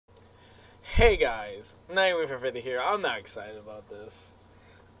Hey guys, Nightwing for 50 here. I'm not excited about this.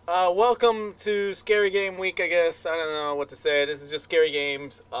 Welcome to Scary Game Week, I guess. I don't know what to say. This is just Scary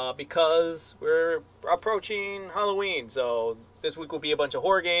Games because we're approaching Halloween. So this week will be a bunch of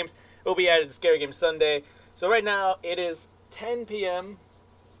horror games. It will be added to Scary Game Sunday. So right now it is 10 p.m.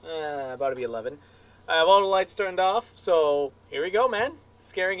 About to be 11. I have all the lights turned off. So here we go, man.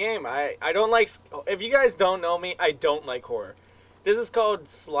 Scary game. I don't like... If you guys don't know me, I don't like horror. This is called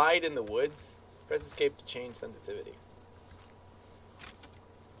Slide in the Woods. Press escape to change sensitivity.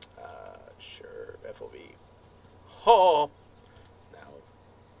 Sure, FOV. Oh! Now,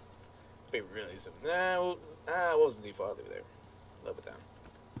 be really some. Nah, what was the default? Leave it there. A little bit down.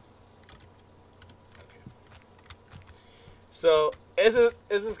 Okay. So, is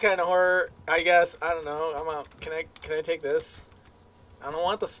this kind of horror? I guess. I don't know. I'm out. Can I take this? I don't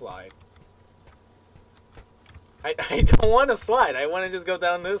want the slide. I don't want to slide. I want to just go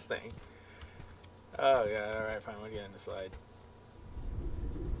down this thing. Oh, yeah. Alright, fine. We'll get in the slide.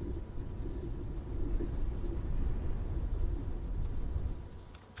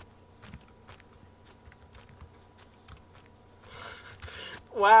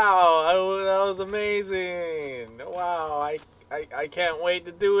 Wow. That was amazing. Wow. I can't wait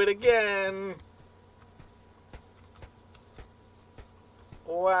to do it again.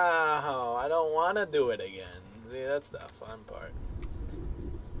 Wow. I don't want to do it again. See, that's the fun part.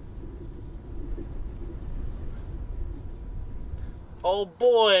 Oh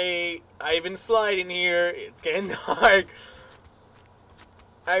boy, I've been sliding here. It's getting dark.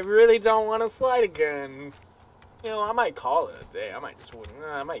 I really don't want to slide again. You know, I might call it a day. I might just wouldn't.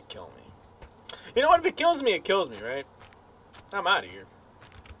 It might kill me. You know what? If it kills me, right? I'm out of here.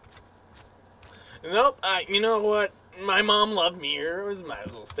 Nope. You know what? My mom loved me here. I might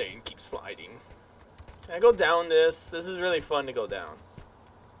as well stay and keep sliding. I go down this. This is really fun to go down.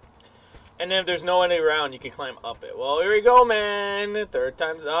 And then if there's no one around, you can climb up it. Well, here we go, man. Third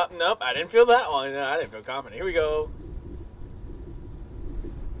time's up. Nope, I didn't feel that one. No, I didn't feel confident. Here we go.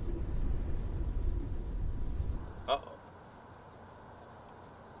 Uh-oh.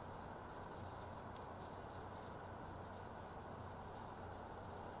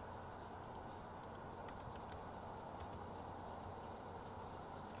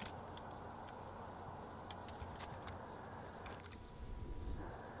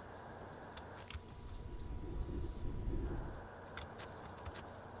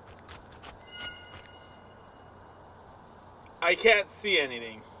 I can't see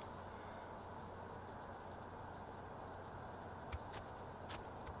anything.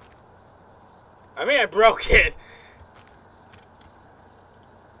 I mean, I broke it.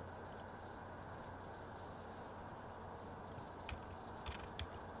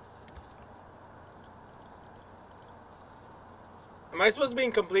 Am I supposed to be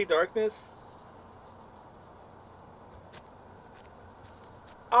in complete darkness?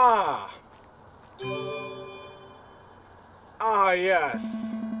 Ah. Ah,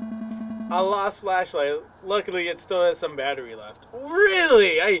 yes. A lost flashlight. Luckily, it still has some battery left.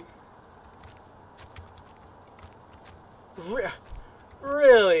 Really?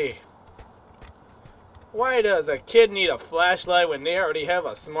 Really? Why does a kid need a flashlight when they already have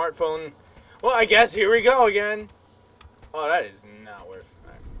a smartphone? Well, I guess here we go again. Oh, that is not worth it.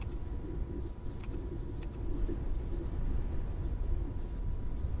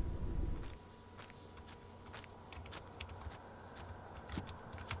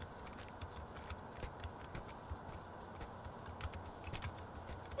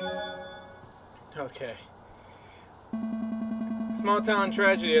 Okay. Small town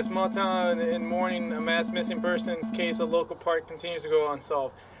tragedy. A small town in mourning a mass missing persons case. A local park continues to go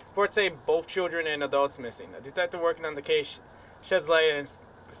unsolved. Reports say both children and adults missing. A detective working on the case sheds light and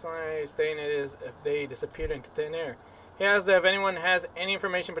stating it is if they disappeared into thin air. He asks if anyone has any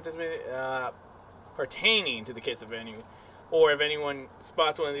information pertaining to the case of any, or if anyone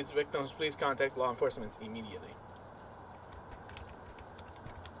spots one of these victims, please contact law enforcement immediately.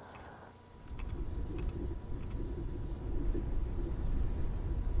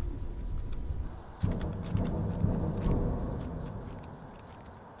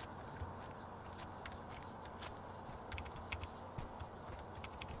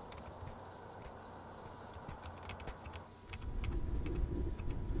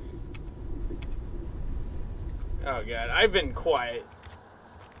 Oh god, I've been quiet.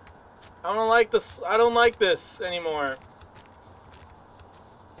 I don't like this. I don't like this anymore.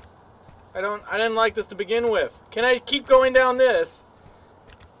 I didn't like this to begin with. Can I keep going down this?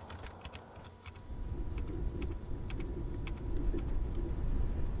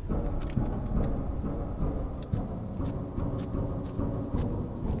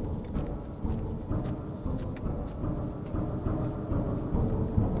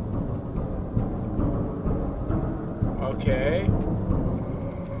 Okay.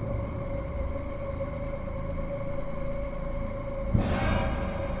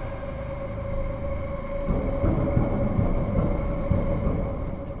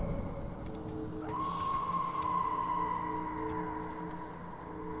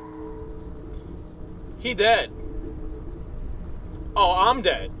 He dead. Oh, I'm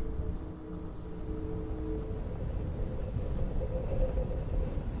dead.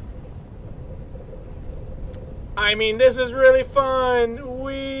 I mean, this is really fun.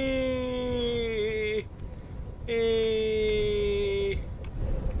 Wee.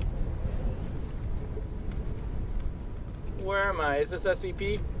 Where am I? Is this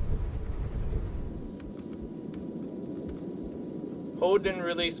SCP? Hold and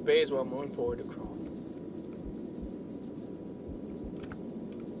release space while moving forward to crawl.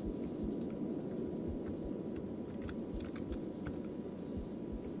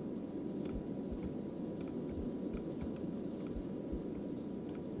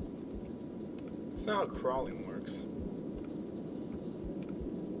 That's not how crawling works.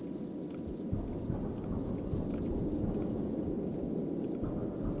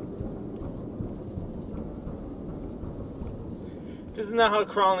 This is not how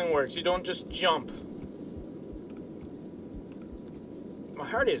crawling works. You don't just jump. My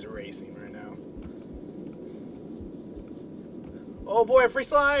heart is racing right now. Oh boy, a free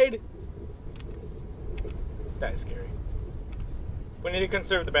slide! That is scary. We need to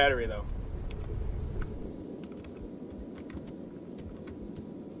conserve the battery though.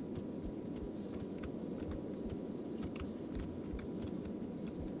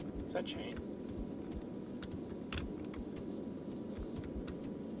 Is that chain?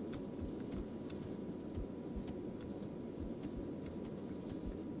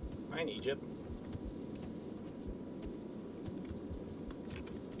 Am I in Egypt?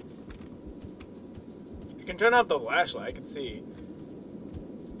 I can turn off the flashlight, I can see.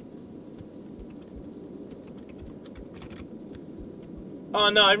 Oh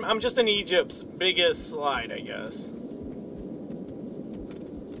no, I'm just in Egypt's biggest slide, I guess.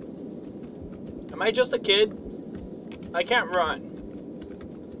 Am I just a kid? I can't run.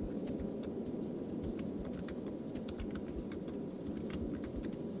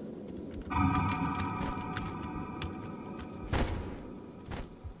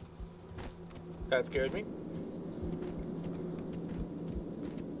 That scared me.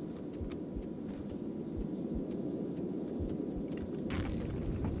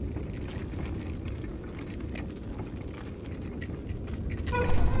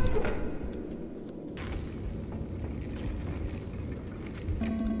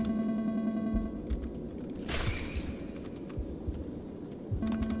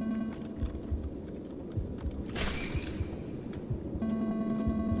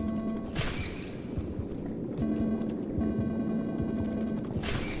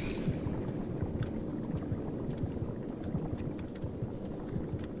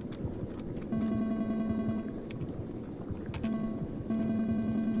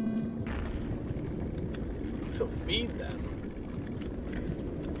 Feed them.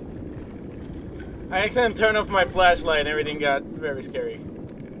 I accidentally turned off my flashlight and everything got very scary.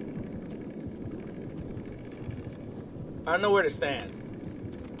 I don't know where to stand.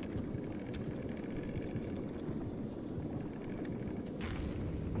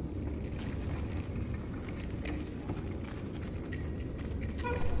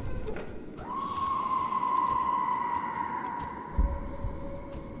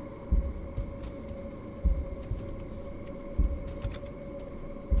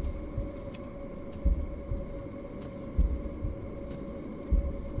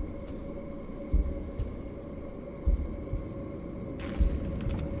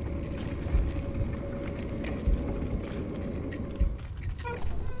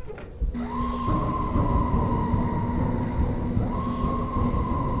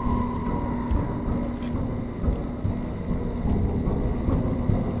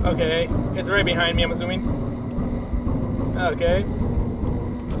 Okay, it's right behind me, I'm assuming. Okay.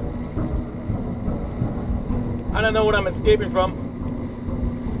 I don't know what I'm escaping from,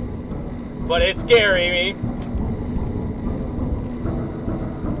 but it's scaring me.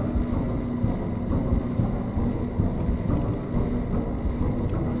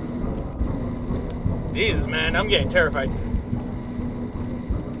 Jesus, man, I'm getting terrified.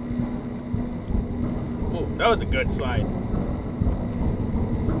 Ooh, that was a good slide.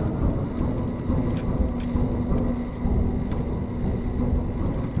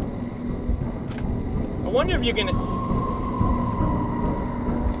 I wonder if you can...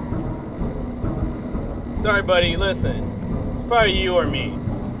 Sorry, buddy, listen. It's probably you or me.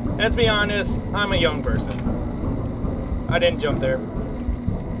 Let's be honest, I'm a young person. I didn't jump there.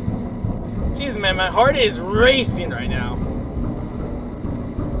 Jeez, man, my heart is racing right now.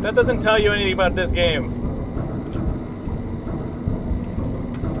 That doesn't tell you anything about this game.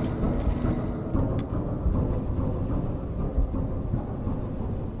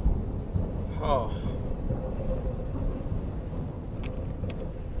 Oh.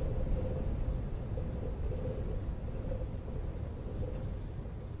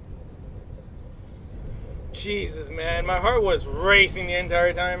 Jesus, man, my heart was racing the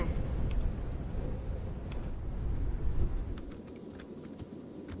entire time.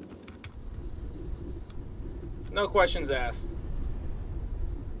 No questions asked.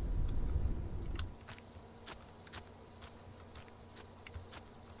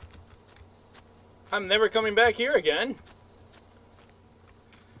 I'm never coming back here again.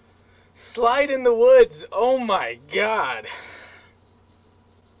 Slide in the woods. Oh my god.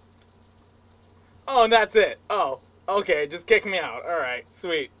 Oh, and that's it. Oh, okay. Just kick me out. Alright.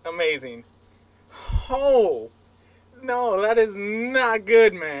 Sweet. Amazing. Oh. No, that is not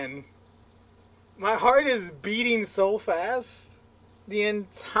good, man. My heart is beating so fast the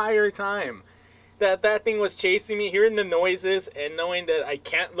entire time. That thing was chasing me, hearing the noises, and knowing that I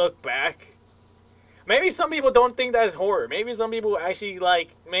can't look back. Maybe some people don't think that's horror. Maybe some people actually,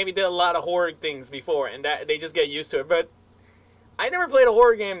 like, maybe did a lot of horror things before, and that they just get used to it. But I never played a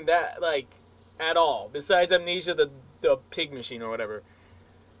horror game that, like, at all. Besides Amnesia, the pig machine or whatever.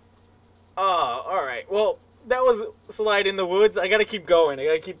 Alright. Well, that was Slide in the Woods. I gotta keep going. I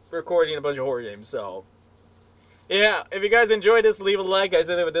gotta keep recording a bunch of horror games, so. Yeah, if you guys enjoyed this, leave a like. Guys,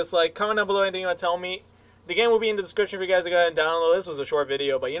 leave a dislike. Comment down below anything you want to tell me. The game will be in the description for you guys to go ahead and download. This was a short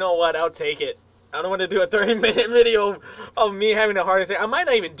video, but you know what? I'll take it. I don't want to do a 30-minute video of me having a heart attack. I might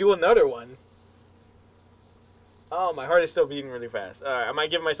not even do another one. Oh, my heart is still beating really fast. Alright, I might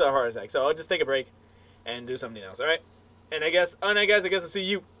give myself a heart attack. So I'll just take a break and do something else, alright? And I guess I'll see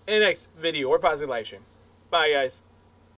you in the next video or possibly live stream. Bye, guys.